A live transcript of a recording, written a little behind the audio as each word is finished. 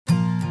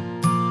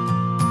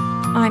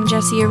I'm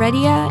Jessie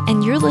Heredia,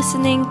 and you're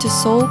listening to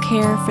Soul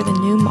Care for the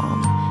New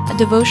Mom, a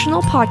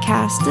devotional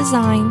podcast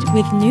designed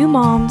with new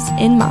moms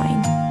in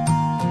mind.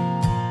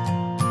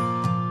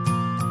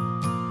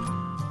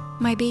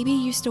 My baby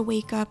used to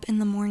wake up in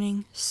the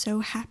morning so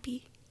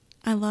happy.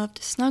 I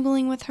loved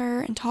snuggling with her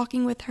and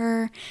talking with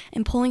her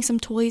and pulling some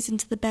toys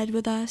into the bed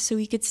with us so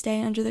we could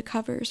stay under the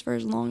covers for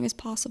as long as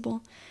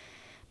possible.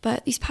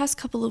 But these past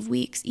couple of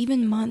weeks,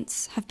 even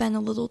months, have been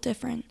a little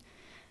different.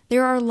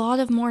 There are a lot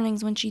of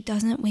mornings when she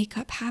doesn't wake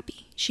up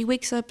happy. She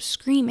wakes up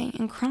screaming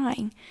and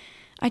crying.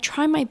 I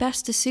try my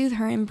best to soothe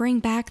her and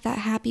bring back that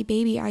happy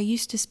baby I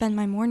used to spend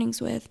my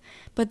mornings with,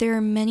 but there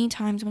are many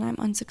times when I'm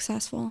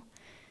unsuccessful.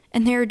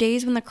 And there are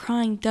days when the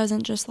crying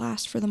doesn't just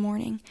last for the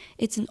morning.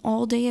 It's an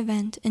all-day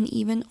event and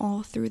even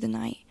all through the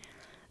night.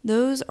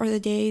 Those are the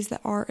days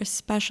that are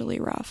especially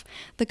rough,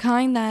 the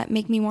kind that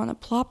make me want to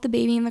plop the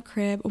baby in the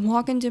crib,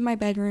 walk into my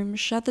bedroom,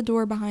 shut the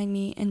door behind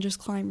me, and just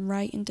climb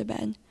right into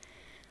bed.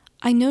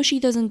 I know she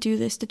doesn't do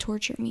this to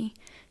torture me.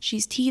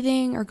 She's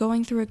teething or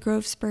going through a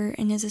growth spurt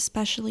and is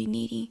especially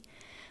needy.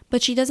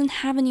 But she doesn't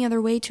have any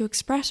other way to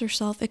express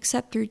herself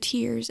except through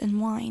tears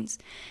and whines,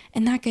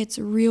 and that gets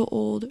real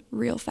old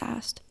real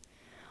fast.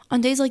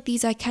 On days like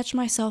these, I catch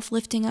myself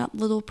lifting up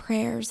little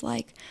prayers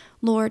like,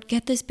 Lord,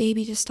 get this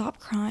baby to stop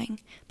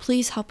crying.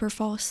 Please help her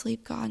fall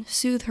asleep, God.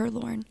 Soothe her,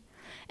 Lord.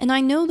 And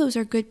I know those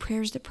are good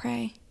prayers to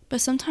pray,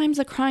 but sometimes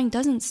the crying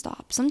doesn't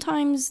stop.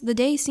 Sometimes the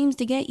day seems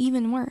to get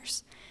even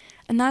worse.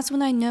 And that's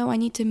when I know I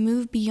need to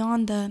move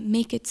beyond the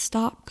make it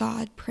stop,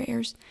 God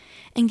prayers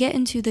and get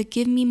into the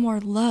give me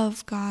more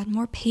love, God,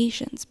 more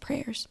patience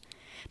prayers.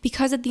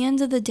 Because at the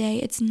end of the day,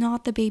 it's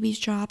not the baby's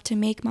job to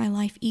make my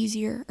life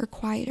easier or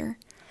quieter,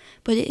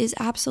 but it is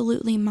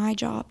absolutely my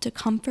job to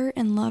comfort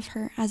and love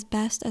her as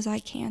best as I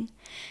can.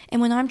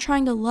 And when I'm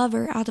trying to love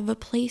her out of a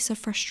place of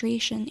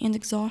frustration and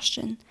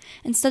exhaustion,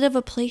 instead of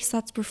a place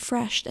that's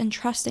refreshed and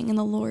trusting in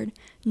the Lord,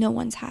 no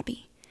one's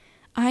happy.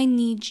 I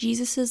need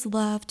Jesus'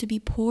 love to be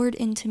poured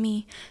into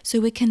me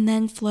so it can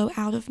then flow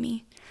out of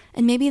me.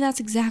 And maybe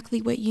that's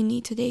exactly what you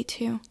need today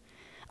too.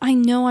 I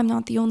know I'm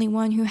not the only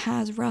one who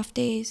has rough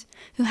days,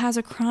 who has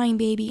a crying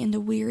baby and a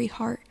weary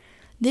heart.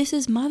 This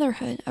is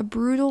motherhood, a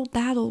brutal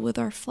battle with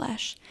our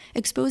flesh,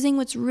 exposing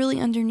what's really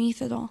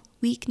underneath it all,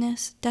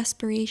 weakness,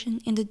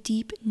 desperation, and a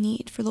deep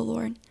need for the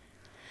Lord.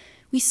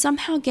 We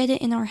somehow get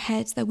it in our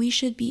heads that we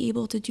should be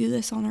able to do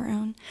this on our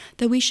own,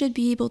 that we should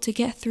be able to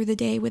get through the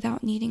day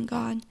without needing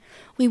God.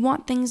 We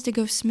want things to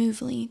go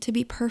smoothly, to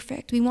be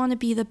perfect. We want to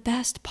be the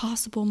best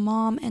possible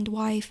mom and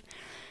wife.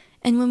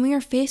 And when we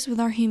are faced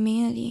with our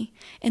humanity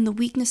and the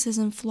weaknesses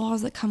and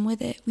flaws that come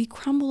with it, we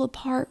crumble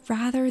apart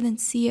rather than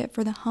see it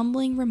for the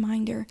humbling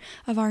reminder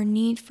of our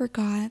need for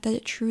God that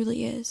it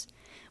truly is,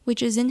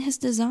 which is in His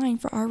design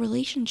for our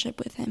relationship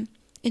with Him.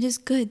 It is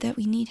good that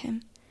we need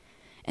Him.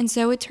 And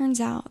so it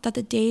turns out that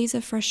the days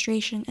of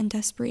frustration and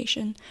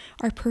desperation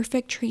are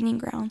perfect training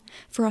ground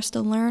for us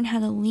to learn how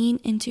to lean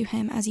into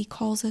Him as He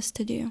calls us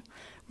to do,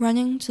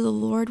 running to the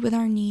Lord with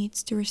our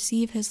needs to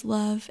receive His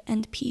love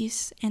and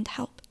peace and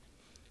help.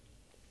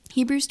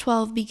 Hebrews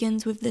 12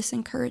 begins with this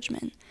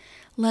encouragement.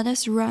 Let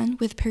us run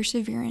with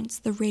perseverance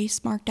the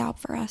race marked out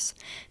for us,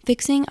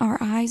 fixing our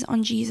eyes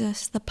on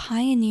Jesus, the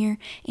pioneer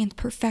and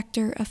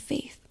perfecter of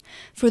faith.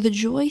 For the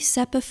joy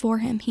set before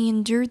Him, He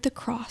endured the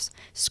cross,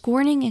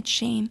 scorning its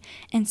shame,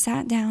 and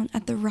sat down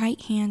at the right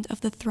hand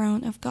of the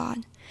throne of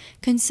God.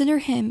 Consider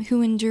Him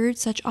who endured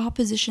such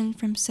opposition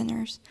from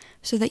sinners,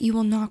 so that you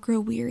will not grow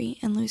weary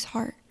and lose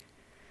heart.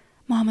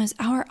 Mamas,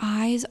 our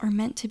eyes are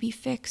meant to be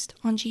fixed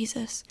on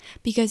Jesus,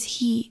 because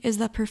He is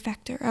the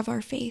perfecter of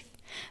our faith.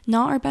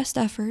 Not our best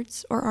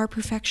efforts or our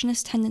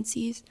perfectionist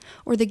tendencies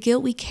or the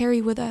guilt we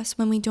carry with us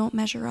when we don't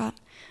measure up.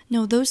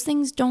 No, those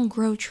things don't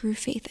grow true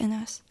faith in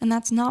us, and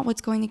that's not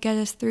what's going to get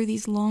us through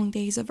these long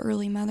days of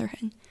early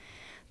motherhood.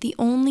 The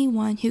only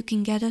one who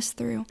can get us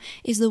through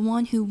is the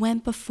one who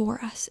went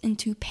before us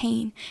into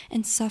pain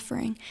and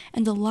suffering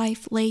and a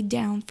life laid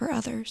down for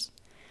others.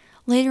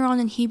 Later on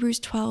in Hebrews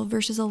 12,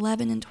 verses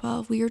 11 and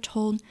 12, we are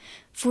told,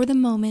 for the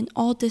moment,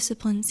 all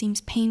discipline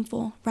seems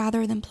painful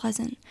rather than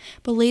pleasant,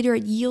 but later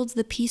it yields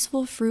the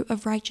peaceful fruit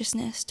of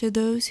righteousness to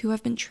those who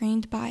have been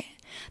trained by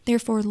it.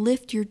 Therefore,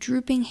 lift your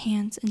drooping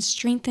hands and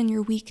strengthen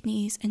your weak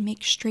knees and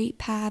make straight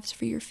paths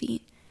for your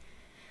feet.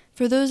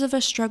 For those of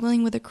us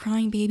struggling with a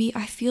crying baby,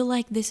 I feel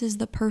like this is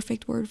the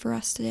perfect word for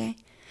us today.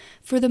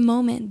 For the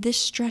moment, this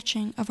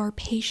stretching of our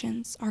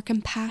patience, our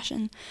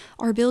compassion,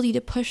 our ability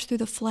to push through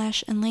the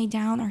flesh and lay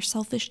down our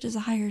selfish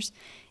desires,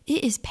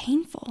 it is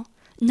painful.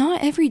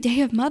 Not every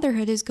day of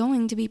motherhood is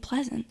going to be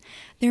pleasant.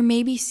 There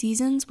may be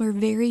seasons where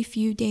very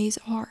few days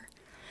are.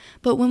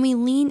 But when we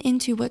lean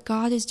into what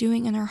God is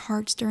doing in our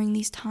hearts during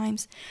these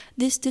times,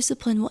 this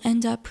discipline will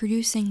end up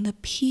producing the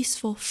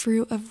peaceful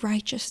fruit of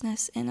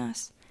righteousness in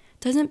us.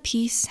 Doesn't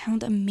peace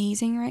sound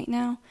amazing right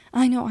now?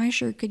 I know I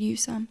sure could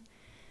use some.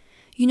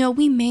 You know,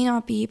 we may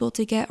not be able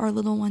to get our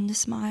little one to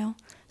smile.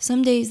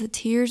 Some days the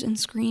tears and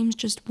screams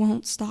just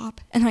won't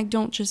stop, and I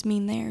don't just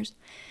mean theirs.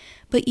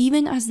 But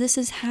even as this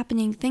is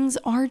happening, things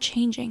are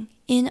changing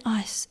in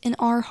us, in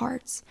our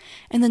hearts.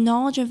 And the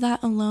knowledge of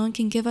that alone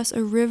can give us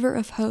a river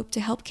of hope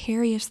to help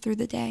carry us through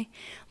the day.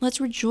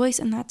 Let's rejoice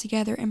in that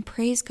together and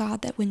praise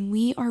God that when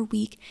we are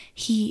weak,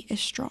 He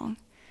is strong.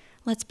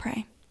 Let's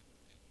pray.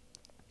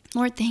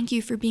 Lord, thank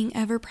you for being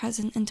ever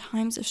present in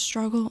times of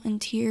struggle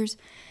and tears.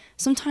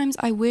 Sometimes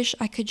I wish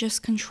I could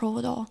just control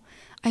it all.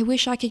 I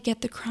wish I could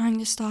get the crying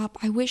to stop.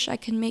 I wish I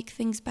could make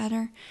things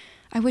better.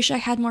 I wish I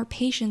had more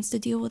patience to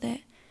deal with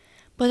it.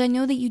 But I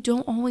know that you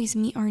don't always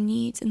meet our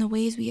needs in the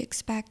ways we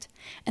expect,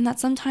 and that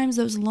sometimes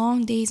those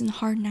long days and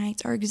hard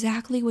nights are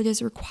exactly what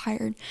is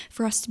required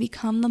for us to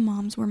become the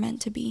moms we're meant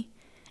to be.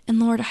 And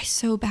Lord, I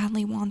so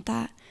badly want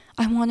that.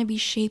 I want to be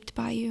shaped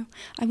by you.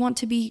 I want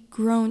to be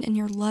grown in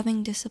your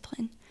loving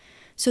discipline.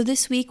 So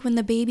this week, when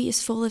the baby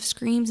is full of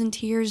screams and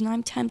tears and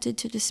I'm tempted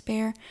to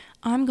despair,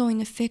 I'm going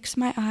to fix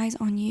my eyes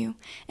on you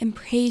and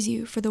praise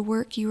you for the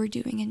work you are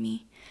doing in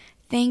me.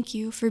 Thank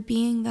you for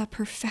being the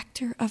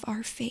perfecter of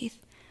our faith.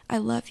 I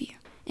love you.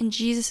 In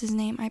Jesus'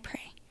 name I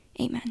pray.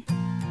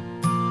 Amen.